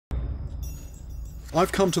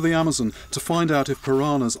I've come to the Amazon to find out if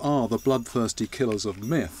piranhas are the bloodthirsty killers of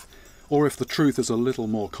myth, or if the truth is a little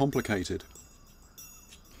more complicated.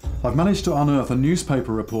 I've managed to unearth a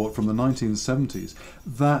newspaper report from the 1970s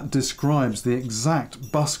that describes the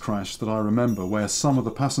exact bus crash that I remember, where some of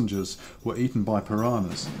the passengers were eaten by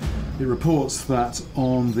piranhas. It reports that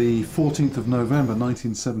on the 14th of November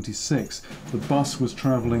 1976, the bus was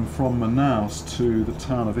travelling from Manaus to the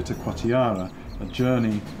town of Itacoatiara, a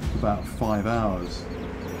journey of about 5 hours.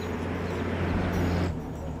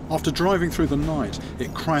 After driving through the night,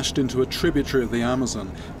 it crashed into a tributary of the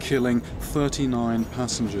Amazon, killing 39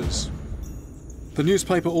 passengers. The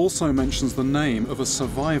newspaper also mentions the name of a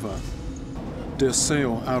survivor,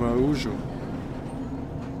 Dirceu Araújo.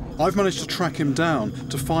 I've managed to track him down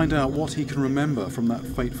to find out what he can remember from that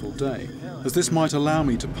fateful day, as this might allow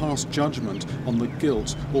me to pass judgment on the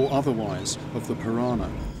guilt or otherwise of the piranha.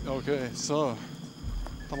 Okay, so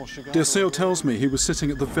Dirceu tells me he was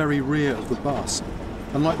sitting at the very rear of the bus,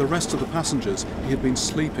 and like the rest of the passengers, he had been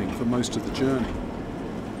sleeping for most of the journey.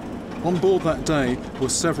 On board that day were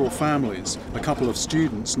several families, a couple of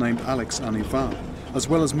students named Alex and Ivan, as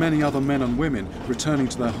well as many other men and women returning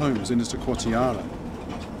to their homes in Itacoatiara.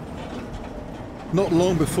 Not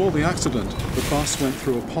long before the accident, the bus went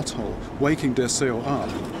through a pothole, waking Dirceu up.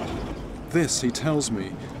 This, he tells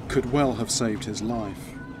me, could well have saved his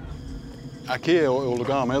life. aqui é o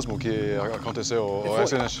lugar mesmo que aconteceu o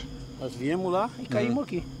acidente. Nós viemos lá e caímos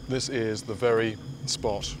aqui. This is the very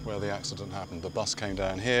spot where the accident happened. The bus came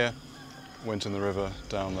down here, went in the river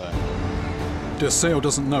down there. Dirceu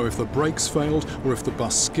doesn't know if the brakes failed or if the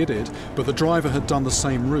bus skidded, but the driver had done the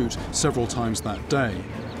same route several times that day.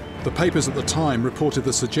 The papers at the time reported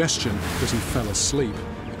the suggestion that he fell asleep,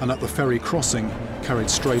 and at the ferry crossing carried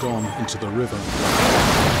straight on into the river.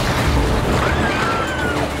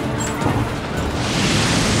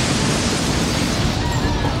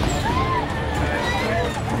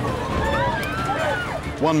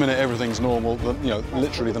 1 minute everything's normal,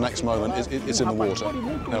 literally the next moment it's in the water.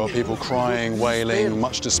 There were people crying, wailing,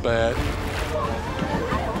 much despair.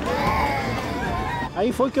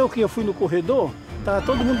 Aí foi que eu fui no corredor, tá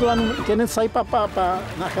todo mundo lá querendo sair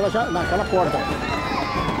naquela porta.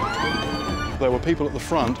 There were people at the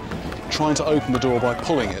front trying to open the door by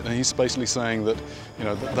pulling it, and he's basically saying that,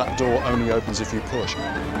 that door only opens if you push.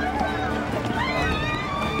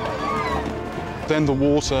 Then the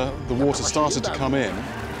water started to come in,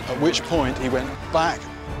 at which point he went back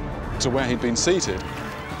to where he'd been seated.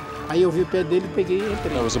 Aí eu vi o pé dele, peguei e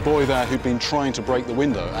entrei. There was a boy there who'd been trying to break the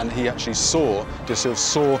window, and he actually saw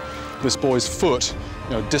this boy's foot,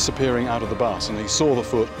 disappearing out of the bus, and he saw the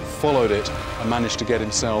foot, followed it, and managed to get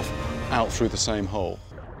himself out through the same hole.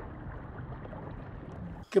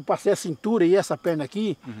 Que eu passei a cintura e essa perna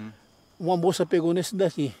aqui, uma moça pegou nesse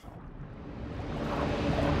daqui.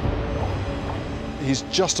 He's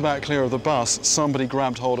just about clear of the bus, somebody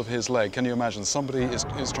grabbed hold of his leg. Can you imagine? Somebody is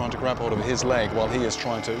trying to grab hold of his leg while he is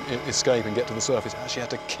trying to escape and get to the surface. Actually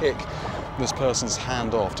had to kick this person's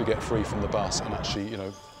hand off to get free from the bus and actually,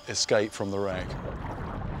 escape from the wreck.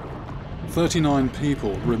 39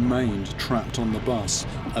 people remained trapped on the bus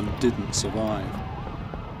and didn't survive.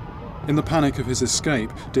 In the panic of his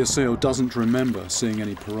escape, Dirceu doesn't remember seeing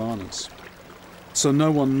any piranhas. So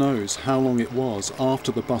no one knows how long it was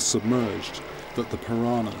after the bus submerged that the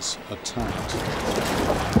piranhas attacked.